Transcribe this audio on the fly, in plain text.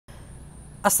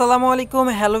আসসালামু আলাইকুম,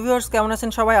 hello viewers, কেমন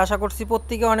আছেন সবাই? আশা করছি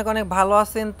প্রত্যেকে অনেক অনেক ভালো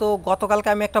আছেন। তো গতকালকে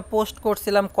আমি একটা পোস্ট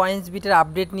করছিলাম কয়েন্সবিটের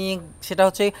আপডেট নিয়ে, সেটা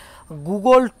হচ্ছে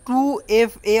গুগল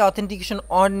 2FA অথেন্টিকেশন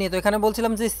অন নিয়ে। তো এখানে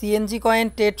বলছিলাম যে সিএনজি কয়েন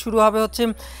ট্রেড শুরু হবে হচ্ছে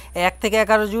 1 থেকে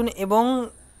 11 জুন, এবং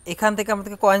এখান থেকে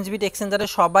আমাদেরকে কয়েন্সবিট এক্সচেঞ্জারে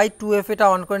সবাই 2FAটা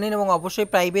অন করে নিন এবং অবশ্যই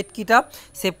প্রাইভেট কিটা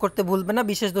সেভ করতে ভুলবেন না।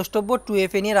 বিশেষ দ্রষ্টব্য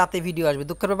 2FA নিয়ে রাতে ভিডিও আসবে।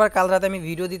 দুঃখের ব্যাপার, কাল রাতে আমি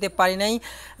ভিডিও দিতে পারি নাই,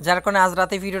 যার কারণে আজ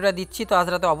রাতে ভিডিওটা দিচ্ছি। তো আজ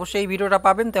রাতে অবশ্যই ভিডিওটা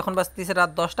পাবেন। তো এখন বাজতেছে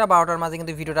রাত 10টা, 12টার মাঝে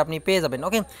কিন্তু ভিডিওটা আপনি পেয়ে যাবেন।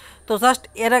 ওকে, তো জাস্ট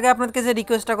এর আগে আপনাদেরকে যে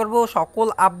রিকোয়েস্টটা করবো, সকল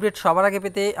আপডেট সবার আগে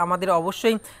পেতে আমাদের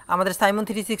অবশ্যই আমাদের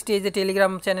Simon360 এই যে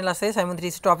টেলিগ্রাম চ্যানেল আছে,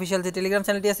 Simon360 অফিসিয়াল যে টেলিগ্রাম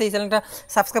চ্যানেলটি আছে, এই চ্যানেলটা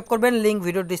সাবস্ক্রাইব করবেন। লিঙ্ক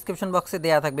ভিডিওর ডিসক্রিপশন বক্সে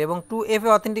দেওয়া থাকবে। এবং 2FA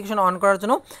অথেন্টিকেশন অন করার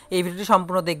জন্য এই ভিডিওটি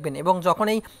সম্পূর্ণ দেখবেন। এবং যখন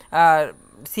এই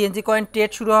সিএনজি কয়েন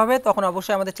ট্রেড শুরু হবে তখন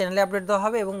অবশ্যই আমাদের চ্যানেলে আপডেট দেওয়া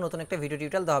হবে এবং নতুন একটা ভিডিও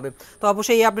টিউটোরিয়াল দেওয়া হবে। তো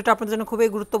অবশ্যই এই আপডেটটা আপনাদের জন্য খুবই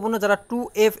গুরুত্বপূর্ণ। যারা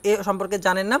 2FA সম্পর্কে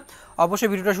জানেন না, অবশ্যই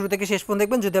ভিডিওটা শুরু থেকে শেষ পর্যন্ত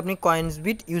দেখবেন যদি আপনি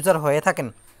কয়েন্সবিট ইউজার হয়ে থাকেন।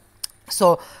 সো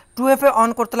 2FA অন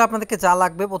করতে হলে আপনাদেরকে যা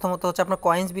লাগবে, প্রথমত হচ্ছে আপনার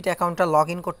কয়েন্সবিট অ্যাকাউন্টটা লগ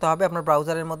ইন করতে হবে আপনার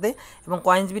ব্রাউজারের মধ্যে। এবং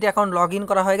কয়েন্সবিট অ্যাকাউন্ট লগ ইন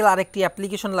করা হয়ে গেলে আরেকটি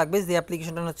অ্যাপ্লিকেশন লাগবে, যে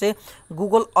অ্যাপ্লিকেশনটা হচ্ছে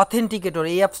গুগল অথেন্টিকেটর।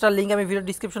 এই অ্যাপসটার লিঙ্ক আমি ভিডিও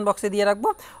ডিসক্রিপশন বক্সে দিয়ে রাখবো।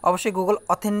 অবশ্যই গুগল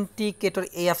অথেন্টিকেটর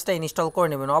এই অ্যাপসটা ইনস্টল করে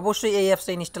নেবেন। অবশ্যই এই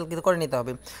অ্যাপসটা ইনস্টল করে নিতে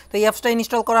হবে। তো এই অ্যাপসটা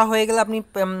ইনস্টল করা হয়ে গেলে আপনি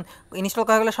ইনস্টল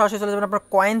করা গেলে সরাসরি চলে যাবেন আপনার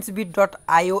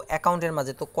coinsbit.io অ্যাকাউন্টের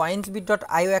মাঝে। তো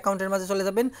coinsbit.io অ্যাকাউন্টের মাঝে চলে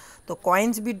যাবেন। তো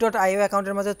coinsbit.io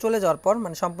অ্যাকাউন্টের মাঝে চলে যাওয়ার পর,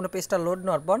 মানে সম্পূর্ণ পেজটা লোড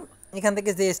নেওয়ার পর, এখান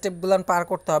থেকে যে স্টেপগুলো পার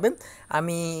করতে হবে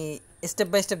আমি স্টেপ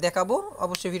বাই স্টেপ দেখাবো।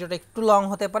 অবশ্যই ভিডিওটা একটু লং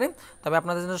হতে পারে, তবে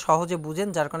আপনাদের জন্য সহজে বুঝেন,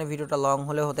 যার কারণে ভিডিওটা লং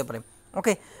হলেও হতে পারে।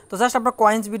 ওকে, তো জাস্ট আপনার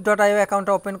coinsbit.io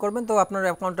অ্যাকাউন্টটা ওপেন করবেন। তো আপনার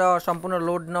অ্যাকাউন্টটা সম্পূর্ণ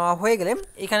লোড নেওয়া হয়ে গেলে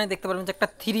এখানে দেখতে পারবেন যে একটা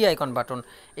 3 আইকন বাটন,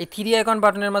 এই 3 আইকন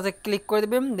বাটনের মাঝে ক্লিক করে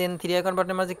দেবেন। দেন 3 আইকন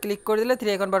বাটনের মাঝে ক্লিক করে দিলে 3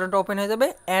 আইকন বাটনটা ওপেন হয়ে যাবে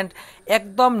অ্যান্ড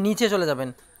একদম নিচে চলে যাবেন।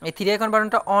 এই 3 আইকন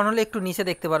বাটনটা অন হলে একটু নিচে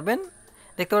দেখতে পারবেন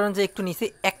যে একটু নিচে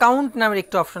অ্যাকাউন্ট নামের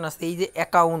একটু অপশন আছে, এই যে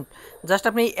অ্যাকাউন্ট। জাস্ট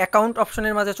আপনি এই অ্যাকাউন্ট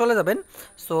অপশনের মাঝে চলে যাবেন।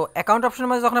 সো অ্যাকাউন্ট অপশনের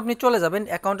মাঝে যখন আপনি চলে যাবেন,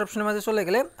 অ্যাকাউন্ট অপশনের মাঝে চলে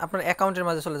গেলে আপনার অ্যাকাউন্টের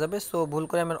মাঝে চলে যাবে। সো ভুল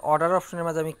করে আমার অর্ডার অপশনের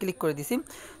মাঝে আমি ক্লিক করে দিছি।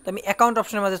 তো আমি অ্যাকাউন্ট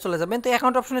অপশনের মাঝে চলে যাবেন। তো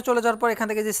অ্যাকাউন্ট অপশনে চলে যাওয়ার পর এখান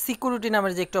থেকে যে সিকিউরিটি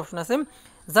নামের যে একটু অপশন আছে,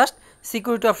 জাস্ট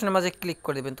সিকিউরিটি অপশনের মাঝে ক্লিক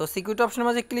করে দেবেন। তো সিকিউরিটি অপশনের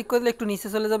মাঝে ক্লিক করে দিলে একটু নিচে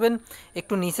চলে যাবেন।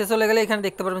 একটু নিচে চলে গেলে এখানে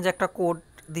দেখতে পারবেন যে একটা কোড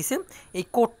দিছে। এই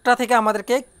কোডটা থেকে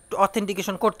আমাদেরকে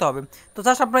অথেন্টিকেশন করতে হবে। তো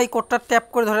জাস্ট আপনারা এই কোডটা ট্যাপ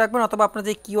করে ধরে রাখবেন, অথবা আপনার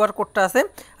যে কিউআর কোডটা আছে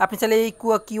আপনি চাইলে এই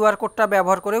কিউআর কোডটা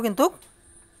ব্যবহার করেও কিন্তু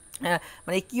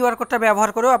মানে এই কিউআর কোডটা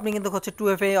ব্যবহার করেও আপনি কিন্তু হচ্ছে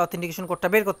 2FA অথেন্টিকেশন কোডটা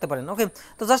বের করতে পারেন। ওকে,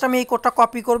 তো জাস্ট আমি এই কোডটা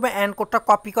কপি করবো অ্যান্ড কোডটা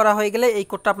কপি করা হয়ে গেলে এই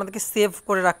কোডটা আপনাদেরকে সেভ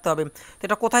করে রাখতে হবে। তো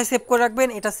এটা কোথায় সেভ করে রাখবেন?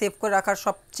 এটা সেভ করে রাখার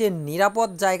সবচেয়ে নিরাপদ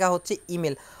জায়গা হচ্ছে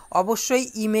ইমেল। অবশ্যই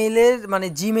ইমেইলের মানে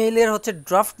জিমেইলের হচ্ছে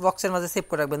ড্রাফট বক্সের মাঝে সেভ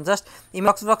করে রাখবেন। জাস্ট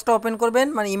ইমেল বক্সটা ওপেন করবেন,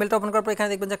 মানে ইমেলটা ওপেন করার পর এখানে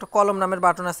দেখবেন যে একটা কলম নামের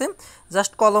বাটন আছে।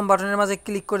 জাস্ট কলম বাটনের মাঝে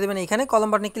ক্লিক করে দেবেন। এখানে কলম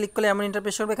বাটনে ক্লিক করলে এমন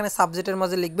ইন্টারফেস হবে, এখানে সাবজেক্টের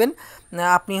মাঝে লিখবেন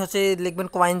আপনি হচ্ছে লিখবেন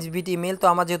কয়েন্সবিট ইমেল। তো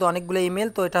আমার যেহেতু অনেকগুলো ইমেল,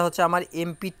 তো এটা হচ্ছে আমার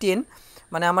MP10,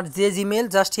 মানে আমার যে জিমেল,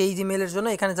 জাস্ট এই জিমেলের জন্য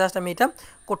এখানে জাস্ট আমি এটা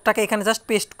কোডটাকে এখানে জাস্ট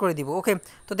পেস্ট করে দিব। ওকে,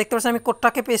 তো দেখতে পাচ্ছেন আমি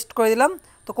কোডটাকে পেস্ট করে দিলাম।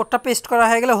 তো কোডটা পেস্ট করা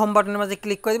হয়ে গেলে হোম বাটনের মাঝে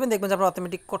ক্লিক করে দেবেন, দেখবেন যে আপনার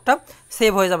অটোমেটিক কোডটা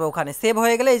সেভ হয়ে যাবে। ওখানে সেভ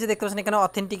হয়ে গেলে এই যে দেখতে পাচ্ছেন এখানে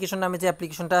অথেন্টিকেশন নামে যে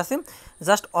অ্যাপ্লিকেশনটা আছে,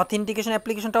 জাস্ট অথেন্টিকেশন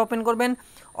অ্যাপ্লিকেশনটা ওপেন করবেন।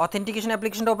 অথেন্টিকেশন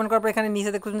অ্যাপ্লিকেশনটা ওপেন করার পর এখানে নিচে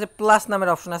দেখতে পাচ্ছেন যে প্লাস নামের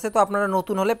অপশন আছে। তো আপনারা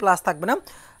নতুন হলে প্লাস থাকবে না,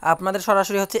 আপনাদের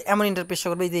সরাসরি হচ্ছে এমন ইন্টারফেস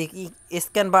করবে যে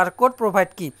স্ক্যান বারকোড প্রোভাইড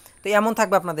কি, তো এমন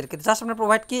থাকবে আপনাদেরকে। জাস্ট আপনার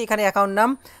প্রোভাইড কি, এখানে অ্যাকাউন্ট নাম।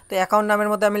 তো অ্যাকাউন্ট নামের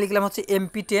মধ্যে আমি লিখলাম হচ্ছে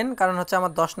MP10, কারণ হচ্ছে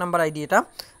আমার 10 নাম্বার আইডি এটা।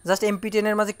 জাস্ট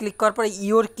MP10-এর মাঝে ক্লিক করার পরে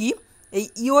ইওর কি, এই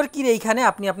ইওর কির এইখানে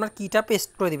আপনি আপনার কিটা পেস্ট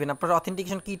করে দেবেন, আপনার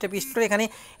অথেন্টিকেশন কিটা পেস্ট করে এখানে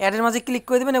অ্যাডের মাঝে ক্লিক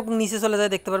করে দেবেন এবং নিচে চলে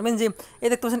যায় দেখতে পারবেন যে এই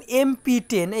দেখতে পাচ্ছেন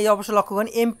MP10, এই অবশ্যই লক্ষ্য করেন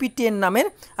MP10 নামের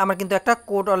আমার কিন্তু একটা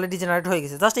কোড অলরেডি জেনারেট হয়ে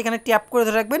গেছে। জাস্ট এখানে ট্যাপ করে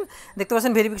ধরে রাখবেন, দেখতে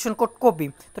পাচ্ছেন ভেরিফিকেশন কোড কপি।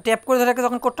 তো ট্যাপ করে ধরে রাখলে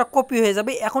যখন কোডটা কপি হয়ে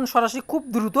যাবে, এখন সরাসরি খুব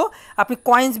দ্রুত আপনি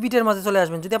কয়েন্সবিটের মাঝে চলে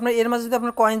আসবেন। যদি আপনার এর মাঝে যদি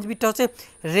আপনার কয়েন্সবিটটা হচ্ছে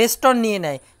রেস্টন নিয়ে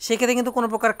নেয়, সেক্ষেত্রে কিন্তু কোনো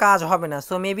প্রকার কাজ হবে না।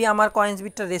 সো মেবি আমার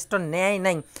কয়েন্সবিটটা রেস্টন নেয়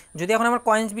নাই। যদি এখন আমার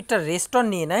কয়েন্সবিটটা রেস্টন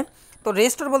নিয়ে নেয়, তো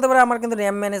রেস্টোর বলতে পারে আমার কিন্তু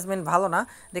র্যাম ম্যানেজমেন্ট ভালো না।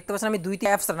 দেখতে পাচ্ছেন আমি 2টি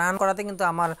অ্যাপস রান করাতে কিন্তু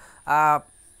আমার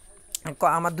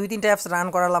 2-3টা অ্যাপস রান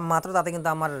করালাম মাত্র, তাতে কিন্তু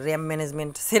আমার র্যাম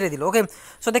ম্যানেজমেন্ট ছেড়ে দিল। ওকে,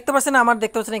 সো দেখতে পাচ্ছেন আমার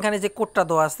দেখতে পাচ্ছেন এখানে যে কোডটা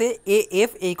দেওয়া আছে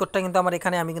AF, এই কোডটা কিন্তু আমার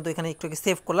এখানে আমি কিন্তু এখানে একটু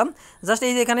সেভ করলাম। জাস্ট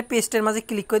এই যে এখানে পেস্টের মাঝে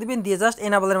ক্লিক করে দেবেন, দিয়ে জাস্ট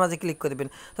এনাবলের মাঝে ক্লিক করে দেবেন।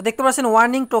 তো দেখতে পাচ্ছেন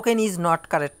warning token is not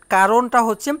correct, কারণটা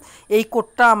হচ্ছে এই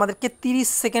কোডটা আমাদেরকে 30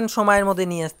 সেকেন্ড সময়ের মধ্যে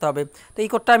নিয়ে আসতে হবে। তো এই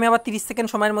কোডটা আমি আবার 30 সেকেন্ড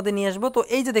সময়ের মধ্যে নিয়ে আসবো। তো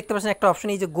এই যে দেখতে পাচ্ছেন একটা অপশন,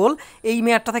 এই যে গোল, এই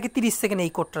মেয়াদটা থাকে 30 সেকেন্ড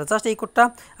এই কোডটা। জাস্ট এই কোডটা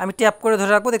আমি ট্যাপ করে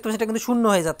ধরে রাখবো, দেখতে পাচ্ছেন এটা কিন্তু শূন্য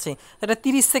হয়ে যাচ্ছে। এটা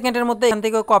 30 সেকেন্ডের মধ্যে এখান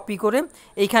থেকে কপি করে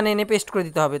এইখানে এনে পেস্ট করে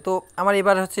দিতে হবে। তো আমার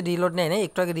এবার হচ্ছে রিলোড নেয় নাই,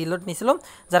 একটু আগে রিলোড নিয়েছিল,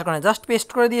 যার কারণে জাস্ট পেস্ট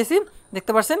করে দিয়েছি।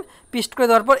 দেখতে পাচ্ছেন পেস্ট করে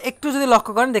দেওয়ার পর একটু যদি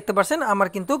লক্ষ্য করেন দেখতে পাচ্ছেন আমার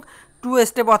কিন্তু 2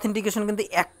 স্টেপ অথেন্টিকেশন কিন্তু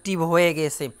অ্যাক্টিভ হয়ে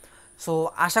গেছে। সো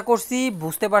আশা করছি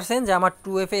বুঝতে পারছেন যে আমার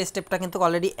 2FA স্টেপটা কিন্তু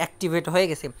অলরেডি অ্যাক্টিভেট হয়ে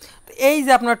গেছে। তো এই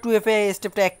যে আপনার 2FA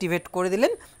স্টেপটা অ্যাক্টিভেট করে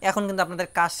দিলেন, এখন কিন্তু আপনাদের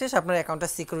কাজ শেষ, আপনার অ্যাকাউন্টটা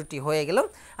সিকিউরিটি হয়ে গেল।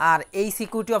 আর এই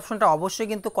সিকিউরিটি অপশনটা অবশ্যই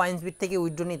কিন্তু কয়েন্সবিট থেকে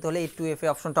উইথড্র নিতে হলে এই 2FA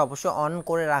অপশনটা অবশ্যই অন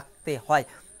করে রাখতে হয়।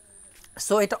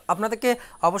 সো এটা আপনাদেরকে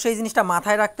অবশ্যই এই জিনিসটা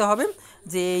মাথায় রাখতে হবে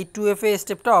যে এই 2FA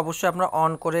স্টেপটা অবশ্যই আপনারা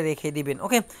অন করে রেখে দিবেন।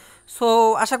 ওকে, সো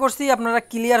আশা করছি আপনারা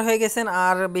ক্লিয়ার হয়ে গেছেন,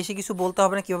 আর বেশি কিছু বলতে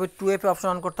হবে না কীভাবে 2FA অপশন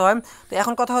অন করতে হয়। তো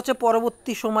এখন কথা হচ্ছে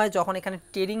পরবর্তী সময় যখন এখানে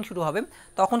ট্রেডিং শুরু হবে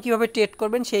তখন কীভাবে ট্রেড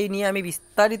করবেন সেই নিয়ে আমি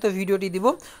বিস্তারিত ভিডিওটি দিব।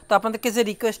 তো আপনাদেরকে যে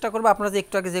রিকোয়েস্টটা করবো, আপনারা যে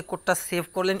একটু আগে যে কোডটা সেভ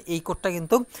করলেন এই কোডটা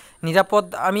কিন্তু নিরাপদ,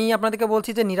 আমি আপনাদেরকে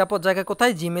বলছি যে নিরাপদ জায়গায়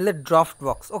কোথায়, জিমেলের ড্রাফট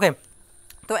বক্স। ওকে,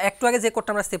 তো একটু আগে যে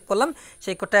কোডটা আমরা সেভ করলাম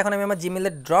সেই কোডটা এখন আমি আমার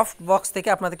জিমেলের ড্রাফট বক্স থেকে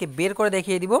আপনাদেরকে বের করে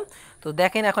দেখিয়ে দিব। তো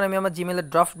দেখেন এখন আমি আমার জিমেলের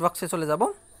ড্রাফট বক্সে চলে যাব।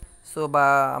 সো বা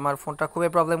আমার ফোনটা খুবই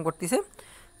প্রবলেম করতেছে,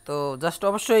 তো জাস্ট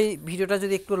অবশ্যই ভিডিওটা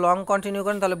যদি একটু লং কন্টিনিউ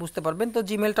করেন তাহলে বুঝতে পারবেন। তো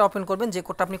জিমেলটা ওপেন করবেন, যে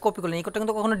কোডটা আপনি কপি করলেন এই কোডটা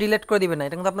কিন্তু কখনো ডিলিট করে দিবেন না,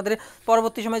 এটা কিন্তু আপনাদের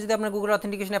পরবর্তী সময় যদি আপনার গুগল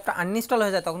অথেন্টিকেশন অ্যাপটা আনইনস্টল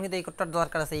হয়ে যায় তখন কিন্তু এই কোডটার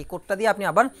দরকার আছে, এই কোডটা দিয়ে আপনি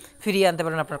আবার ফিরিয়ে আনতে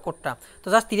পারেন আপনার কোডটা। তো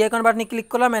জাস্ট 3 আইকন বাটনে ক্লিক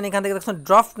করলাম, এন্ড এখান থেকে দেখছেন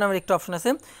ড্রাফট নামের একটা অপশন আছে,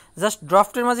 জাস্ট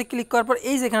ড্রাফটের মাঝে ক্লিক করার পর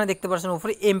এই যে এখানে দেখতে পাচ্ছেন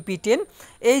উপরে MP10,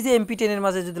 এই যে MP10 এর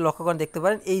মাঝে যদি লক্ষ্য করেন দেখতে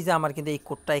পারেন এই যে আমার কিন্তু এই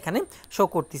কোডটা এখানে শো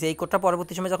করতেছে। এই কোডটা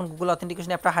পরবর্তী সময় যখন গুগল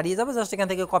অথেন্টিকেশন অ্যাপটা হারিয়ে যাবে জাস্ট এখান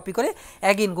থেকে কপি করে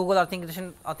অ্যাগেইন গুগল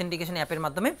অথেন্টিকেশন অ্যাপের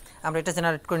মাধ্যমে আমরা এটা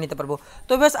জেনারেট করে নিতে পারবো।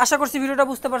 তো বেশ আশা করছি ভিডিওটা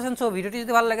বুঝতে পারছেন। সো ভিডিওটি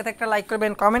যদি ভালো লাগে একটা লাইক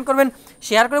করবেন, কমেন্ট করবেন,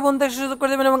 শেয়ার করে বন্ধুদের সুযোগ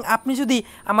করে দেবেন, এবং আপনি যদি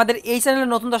আমাদের এই চ্যানেলে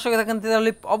নতুন দর্শক থাকেন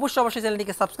তাহলে অবশ্যই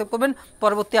চ্যানেলটিকে সাবস্ক্রাইব করবেন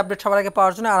পরবর্তী আপডেট সবার আগে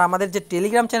পাওয়ার জন্য। আর আমাদের যে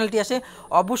টেলিগ্রাম চ্যানেলটি আছে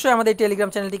অবশ্যই আমাদের এই টেলিগ্রাম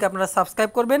চ্যানেলটিকে আপনারা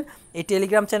সাবস্ক্রাইব করবেন। এই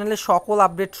টেলিগ্রাম চ্যানেলে সকল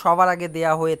আপডেট সবার আগে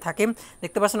দেওয়া হয়ে থাকে।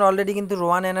 দেখতে পাচ্ছেন অলরেডি কিন্তু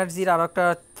রোয়ান এনার্জির আরও একটা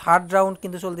থার্ড রাউন্ড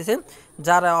কিন্তু চলতেছে,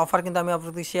 যার অফার কিন্তু আমি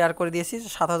আপনাদের শেয়ার করে দিয়েছি,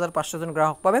 7500 জন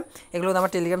গ্রাহক পাবে। এগুলো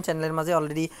আমার টেলিগ্রাম চ্যানেলের মাঝে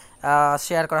অলরেডি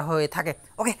শেয়ার করা হয়ে থাকে।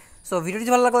 ওকে, সো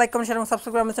ভিডিওটি ভালো লাগলে লাইক কমেন্ট শেয়ার এবং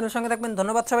সাবস্ক্রাইব করে আমার চ্যানেলের সঙ্গে থাকবেন।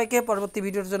 ধন্যবাদ সবাইকে, পরবর্তী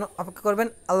ভিডিওর জন্য অপেক্ষা করবেন।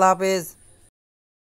 আল্লাহ হাফেজ।